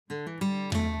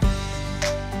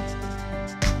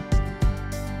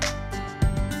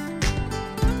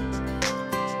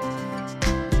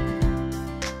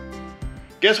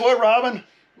Guess what, Robin?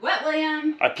 What,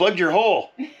 William? I plugged your hole.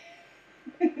 Is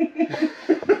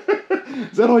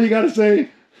that all you got to say?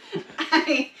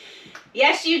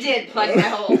 Yes, you did plug my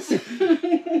holes.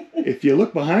 If you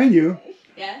look behind you,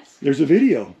 yes, there's a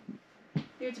video.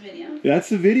 Here's a video. That's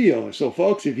the video. So,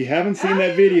 folks, if you haven't seen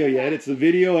that video yet, it's the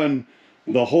video on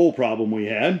the hole problem we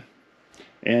had.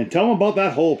 And tell them about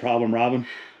that hole problem, Robin.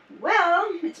 Well,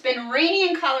 it's been rainy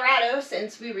in Colorado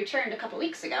since we returned a couple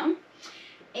weeks ago.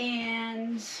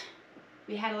 And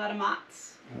we had a lot of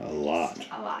moths. A lot. Just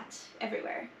a lot.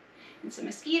 Everywhere. And some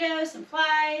mosquitoes, some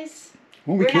flies.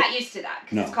 Well, We're not used to that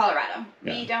because No. it's Colorado.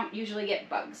 Yeah. We don't usually get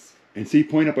bugs. And see,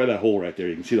 point up by that hole right there.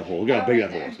 You can see the hole. Look how big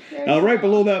that hole is. There's Now, right the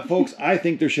below hole. that, folks, I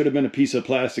think there should have been a piece of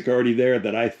plastic already there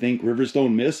that I think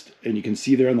Riverstone missed. And you can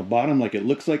see there on the bottom, like it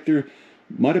looks like there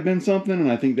might have been something.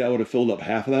 And I think that would have filled up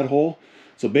half of that hole.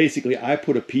 So basically, I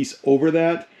put a piece over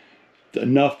that,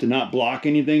 enough to not block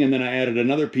anything. And then I added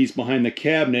another piece behind the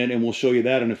cabinet. And we'll show you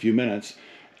that in a few minutes.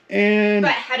 And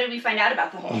But how did we find out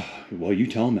about the hole? well, you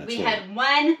tell them that We story. had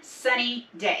one sunny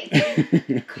day.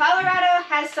 Colorado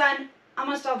has sun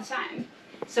almost all the time.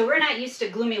 So we're not used to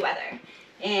gloomy weather.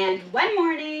 And one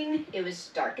morning, it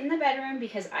was dark in the bedroom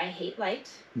because I hate light.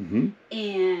 Mm-hmm.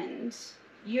 And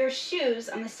your shoes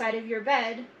on the side of your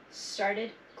bed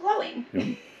started glowing.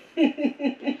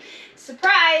 Yep.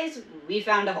 Surprise, we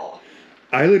found a hole.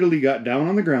 I literally got down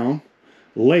on the ground,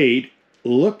 laid,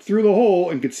 looked through the hole,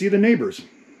 and could see the neighbors.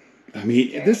 I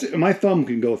mean, my thumb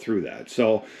can go through that.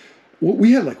 So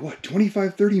we had like, what,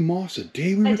 25, 30 moths a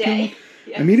day we were killing?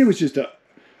 Yes. I mean, it was just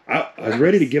I was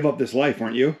ready to give up this life,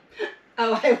 weren't you?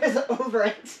 Oh, I was over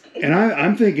it. And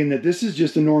I'm thinking that this is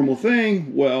just a normal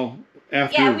thing. Well,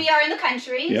 after... Yeah, we are in the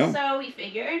country, Yeah. so we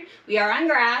figured. We are on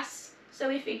grass, so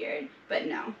we figured. But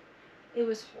no, it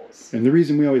was holes. And the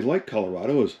reason we always like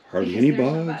Colorado is hardly Because any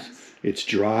there's no bugs. It's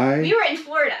dry. We were in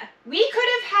Florida. We could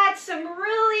have had some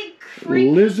really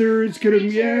creepy Lizards could have,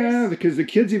 creatures yeah, because the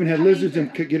kids even had coming lizards and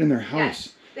through. could get in their house.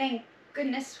 Yes, thank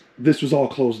goodness This was all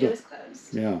closed it up. was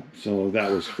closed. Yeah, so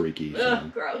that was freaky. So.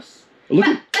 Ugh, gross. Look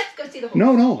But at, let's go see the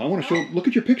hole. no, I want to show. Look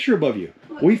at your picture above you.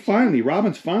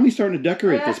 Robin's finally starting to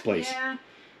decorate this place. Yeah,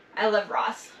 I love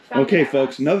Ross. Found Okay, me at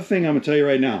folks, Ross. another thing I'm going to tell you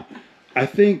right now. I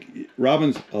think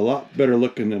Robin's a lot better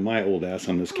looking than my old ass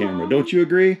on this camera. Aw. Don't you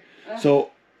agree?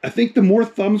 So I think the more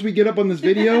thumbs we get up on this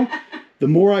video, the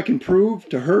more I can prove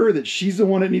to her that she's the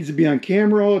one that needs to be on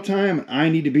camera all the time, and I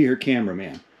need to be her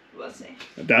cameraman. We'll see.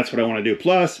 That's what I want to do.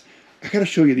 Plus, I got to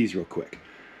show you these real quick.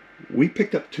 We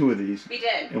picked up 2 of these. We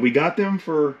did. And we got them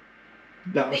for...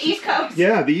 The East Coast.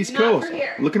 Yeah, the East Not Coast. for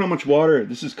here. Look at how much water.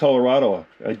 This is Colorado.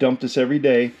 I dump this every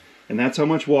day, and that's how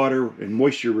much water and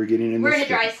moisture we're getting in We're this in a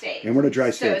state. dry state. And we're in a dry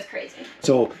So state. it's crazy.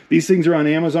 So these things are on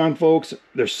Amazon, folks.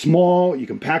 They're small. You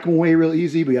can pack them away real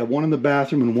easy. We have one in the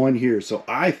bathroom and one here. So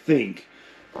I think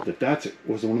that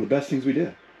was one of the best things we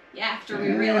did. Yeah, after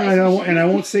we realized. I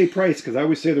won't say price because I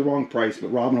always say the wrong price, but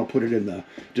Robin will put it in the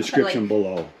description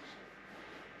below.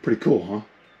 Pretty cool, huh?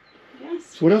 Yes.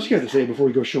 So what else you got to say before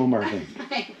we go show them our thing?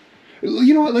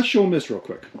 You know what? Let's show them this real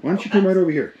quick. Why don't you come right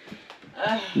over here?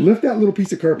 Lift that little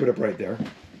piece of carpet up right there.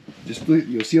 Just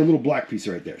you'll see a little black piece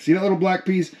right there. See that little black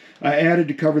piece? I added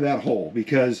to cover that hole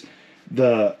because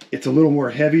it's a little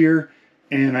more heavier,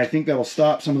 and I think that'll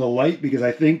stop some of the light because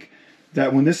I think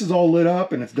that when this is all lit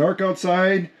up and it's dark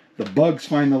outside, the bugs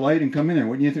find the light and come in there.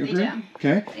 Wouldn't you think? They do.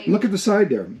 Okay. Look at the side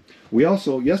there. We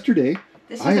also yesterday.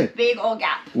 This was a big old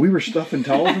gap. We were stuffing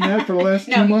towels in that for the last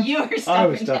 2 months. You were stuffing I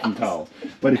was stuffing towels.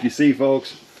 But if you see,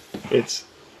 folks, it's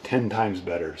 10 times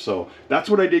better. So that's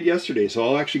what I did yesterday. So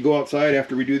I'll actually go outside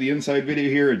after we do the inside video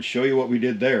here and show you what we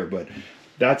did there. But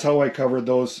that's how I covered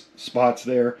those spots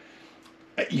there.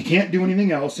 You can't do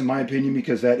anything else, in my opinion,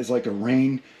 because that is like a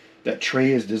rain. That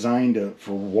tray is designed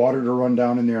for water to run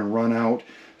down in there and run out.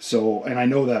 So, and I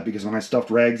know that because when I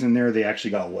stuffed rags in there, they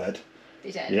actually got wet. They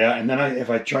did. Yeah, and then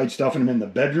if I tried stuffing them in the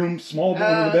bedroom, small one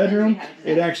in the bedroom,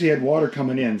 it actually had water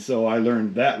coming in. So I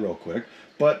learned that real quick.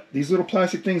 But these little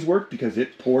plastic things work because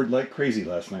it poured like crazy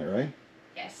last night, right?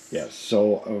 Yes. Yes.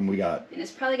 So we got. And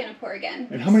it's probably gonna pour again.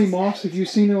 And how many moths have you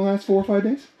seen in the last 4 or 5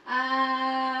 days?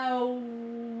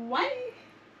 One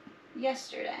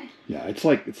yesterday. Yeah, it's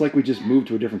like we just moved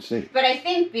to a different state. But I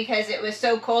think because it was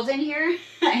so cold in here,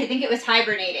 I think it was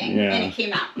hibernating and it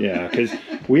came out. Yeah, because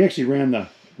we actually ran the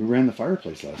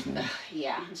fireplace last night.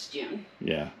 Yeah, it's June.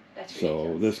 Yeah. That's so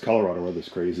ridiculous. this Colorado weather's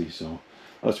crazy. So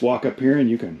let's walk up here and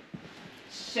you can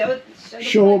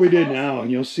show what we did now, and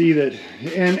you'll see that.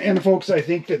 And folks, I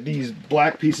think that these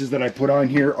black pieces that I put on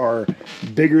here are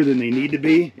bigger than they need to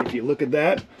be. If you look at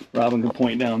that, Robin can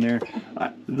point down there.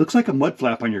 It looks like a mud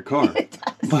flap on your car. It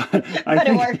does. But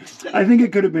it worked. I think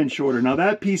it could have been shorter. Now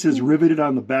that piece is riveted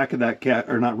on the back of that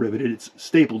or not riveted, it's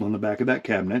stapled on the back of that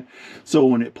cabinet. So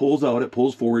when it pulls out, it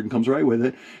pulls forward and comes right with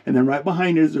it. And then right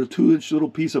behind it is a 2-inch little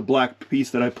piece of black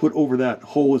piece that I put over that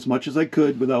hole as much as I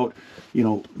could without, you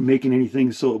know, making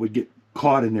anything so it would get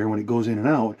caught in there when it goes in and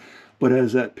out. But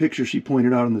as that picture she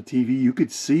pointed out on the TV, you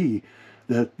could see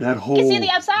that hole. You can see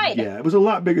the outside. Yeah, it was a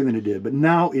lot bigger than it did, but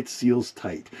now it seals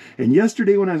tight. And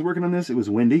yesterday when I was working on this, it was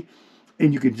windy,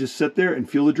 and you could just sit there and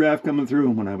feel the draft coming through.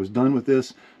 And when I was done with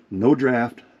this, no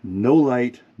draft, no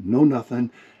light, no nothing,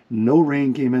 no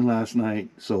rain came in last night.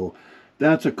 So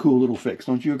that's a cool little fix.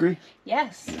 Don't you agree?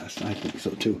 Yes. Yes, I think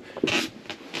so too.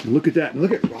 And look at that. And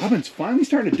look at Robin's finally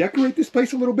starting to decorate this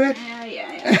place a little bit.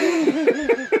 Yeah.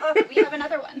 Oh, we have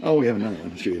another one. Oh, we have another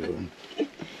one. I'll show you that one.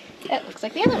 That looks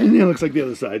like the other one. And it looks like the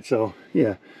other side. So,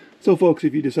 yeah. So, folks,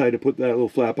 if you decide to put that little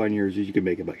flap on yours, you can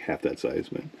make it like half that size.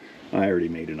 But I already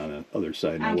made it on the other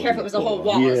side. I don't care if it was a whole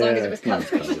wall, as long as it was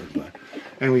covered. But,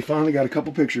 and we finally got a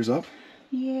couple pictures up.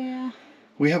 Yeah.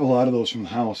 We have a lot of those from the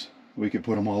house. We could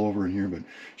put them all over in here. But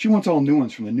she wants all new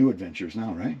ones from the new adventures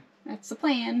now, right? That's the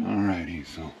plan. All righty.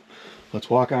 So, let's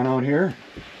walk on out here.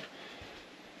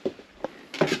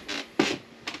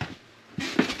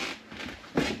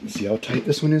 See how tight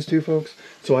this one is too, folks?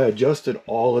 So I adjusted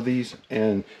all of these,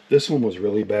 and this one was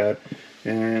really bad.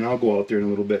 And I'll go out there in a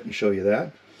little bit and show you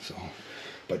that. So,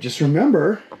 but just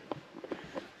remember,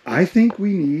 I think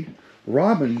we need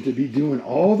Robin to be doing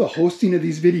all the hosting of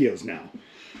these videos now.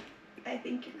 I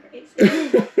think you're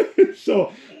crazy.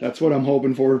 So that's what I'm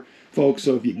hoping for, folks.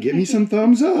 So if you give me some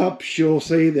thumbs up, she'll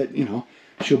say that, you know,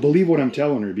 she'll believe what I'm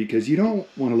telling her, because you don't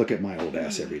want to look at my old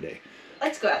ass every day.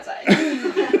 Let's go outside.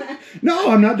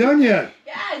 No, I'm not done yet.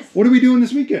 Yes. What are we doing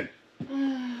this weekend?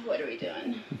 What are we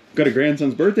doing? Got a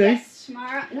grandson's birthday. Yes,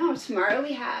 tomorrow. No, tomorrow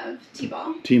we have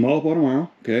T-ball. T-ball tomorrow.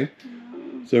 Okay.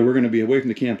 So we're going to be away from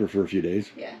the camper for a few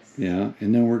days. Yes. Yeah,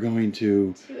 and then we're going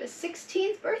to a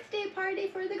 16th birthday party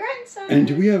for the grandson. And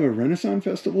do we have a Renaissance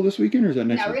festival this weekend, or is that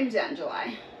next week? No, we're going to do that in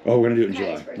July. Oh, we're going to do it in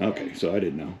Kyle's July. birthday. Okay, so I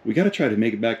didn't know. We got to try to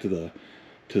make it back to the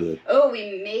Oh,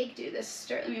 we may do the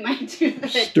Sterling. We might do the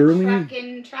Sterling truck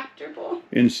and tractor bowl.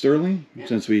 In Sterling, Yeah.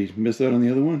 since we missed out on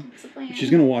the other one. That's the plan. She's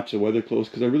going to watch the weather close,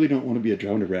 because I really don't want to be a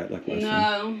drowned rat like last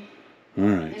time. No. All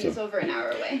right. And So. it's over an hour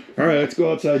away. All right, let's go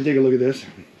outside and take a look at this.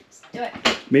 Let's do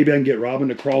it. Maybe I can get Robin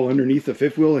to crawl underneath the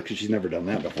fifth wheel, because she's never done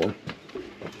that before.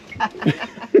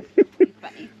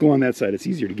 Go on that side. It's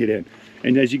easier to get in.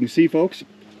 And as you can see, folks,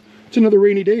 it's another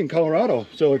rainy day in Colorado.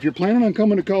 So if you're planning on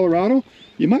coming to Colorado,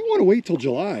 you might want to wait till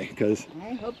July, because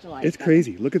I hope July. it's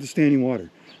crazy. Look at the standing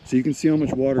water. So you can see how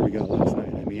much water we got last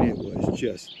night. I mean, it was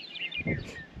just... I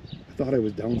thought I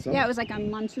was down south. Yeah, it was like a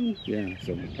monsoon. Yeah,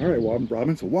 so... All right,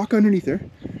 Robin, so walk underneath there.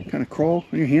 Kind of crawl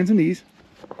on your hands and knees.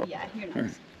 Yeah, you're nice. All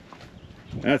right.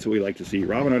 That's what we like to see.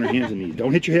 Robin on her hands and knees.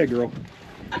 Don't hit your head, girl.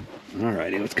 All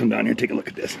righty, let's come down here and take a look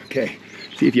at this. Okay.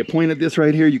 See, if you point at this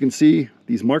right here, you can see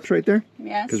these marks right there.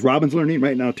 Yes. Because Robin's learning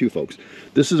right now too, folks.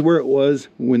 This is where it was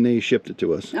when they shipped it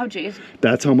to us. Oh, jeez.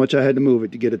 That's how much I had to move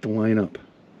it to get it to line up.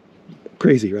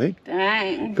 Crazy, right?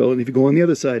 Dang. Go, and if you go on the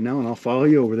other side now, and I'll follow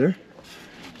you over there.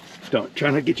 Don't try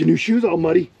not to get your new shoes all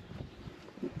muddy.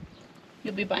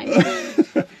 You'll be buying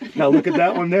it. Now look at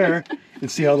that one there,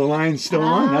 and see how the line's still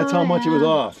on. That's how much it was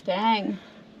off. Dang.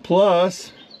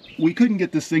 Plus, we couldn't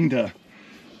get this thing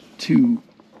to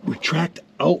retract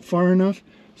out far enough,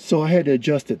 so I had to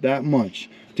adjust it that much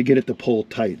to get it to pull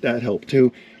tight. That helped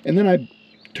too. And then I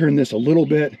turned this a little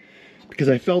bit because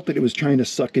I felt that it was trying to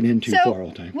suck it in too far all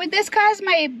the time. Would this cause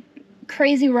my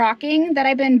crazy rocking that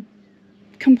I've been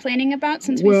complaining about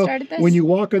since we started this? When you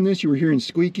walk on this, you were hearing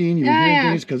squeaking, you were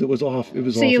hearing things because it was off. It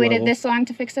was so off you waited level. this long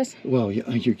to fix this? Well, yeah,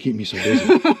 you're keeping me so busy.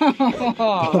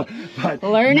 but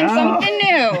Learning now, something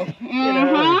new.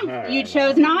 Right, you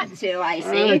chose not to, I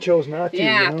see. I chose not to.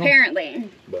 Yeah, you know? apparently.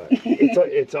 But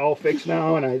it's all fixed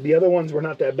now, and the other ones were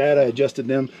not that bad. I adjusted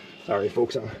them. Sorry,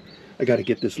 folks. I got to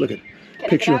get this. Look at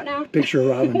picture of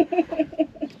Robin.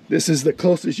 This is the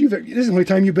closest this is the only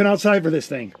time you've been outside for this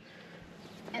thing.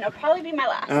 And it'll probably be my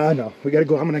last. No, we got to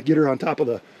go. I'm going to get her on top of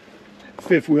the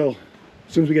fifth wheel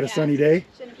as soon as we get a sunny day.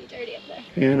 Shouldn't be dirty up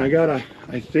there. And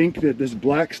I think that this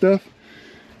black stuff,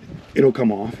 it'll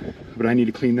come off, but I need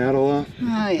to clean that all off.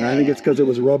 Oh, yeah, I think it's because it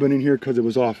was rubbing in here because it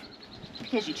was off.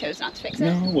 Because you chose not to fix it?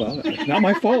 No, well, it's not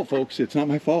my fault, folks. It's not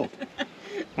my fault.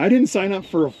 I didn't sign up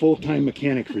for a full-time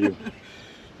mechanic for you.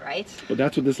 Right. But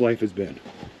that's what this life has been.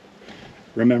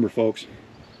 Remember, folks,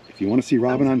 if you want to see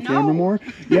Robin on camera more,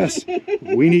 yes,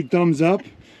 we need thumbs up.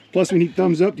 Plus, we need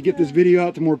thumbs up to get this video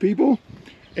out to more people.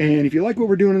 And if you like what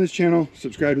we're doing on this channel,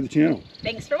 subscribe to the channel.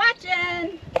 Thanks for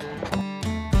watching.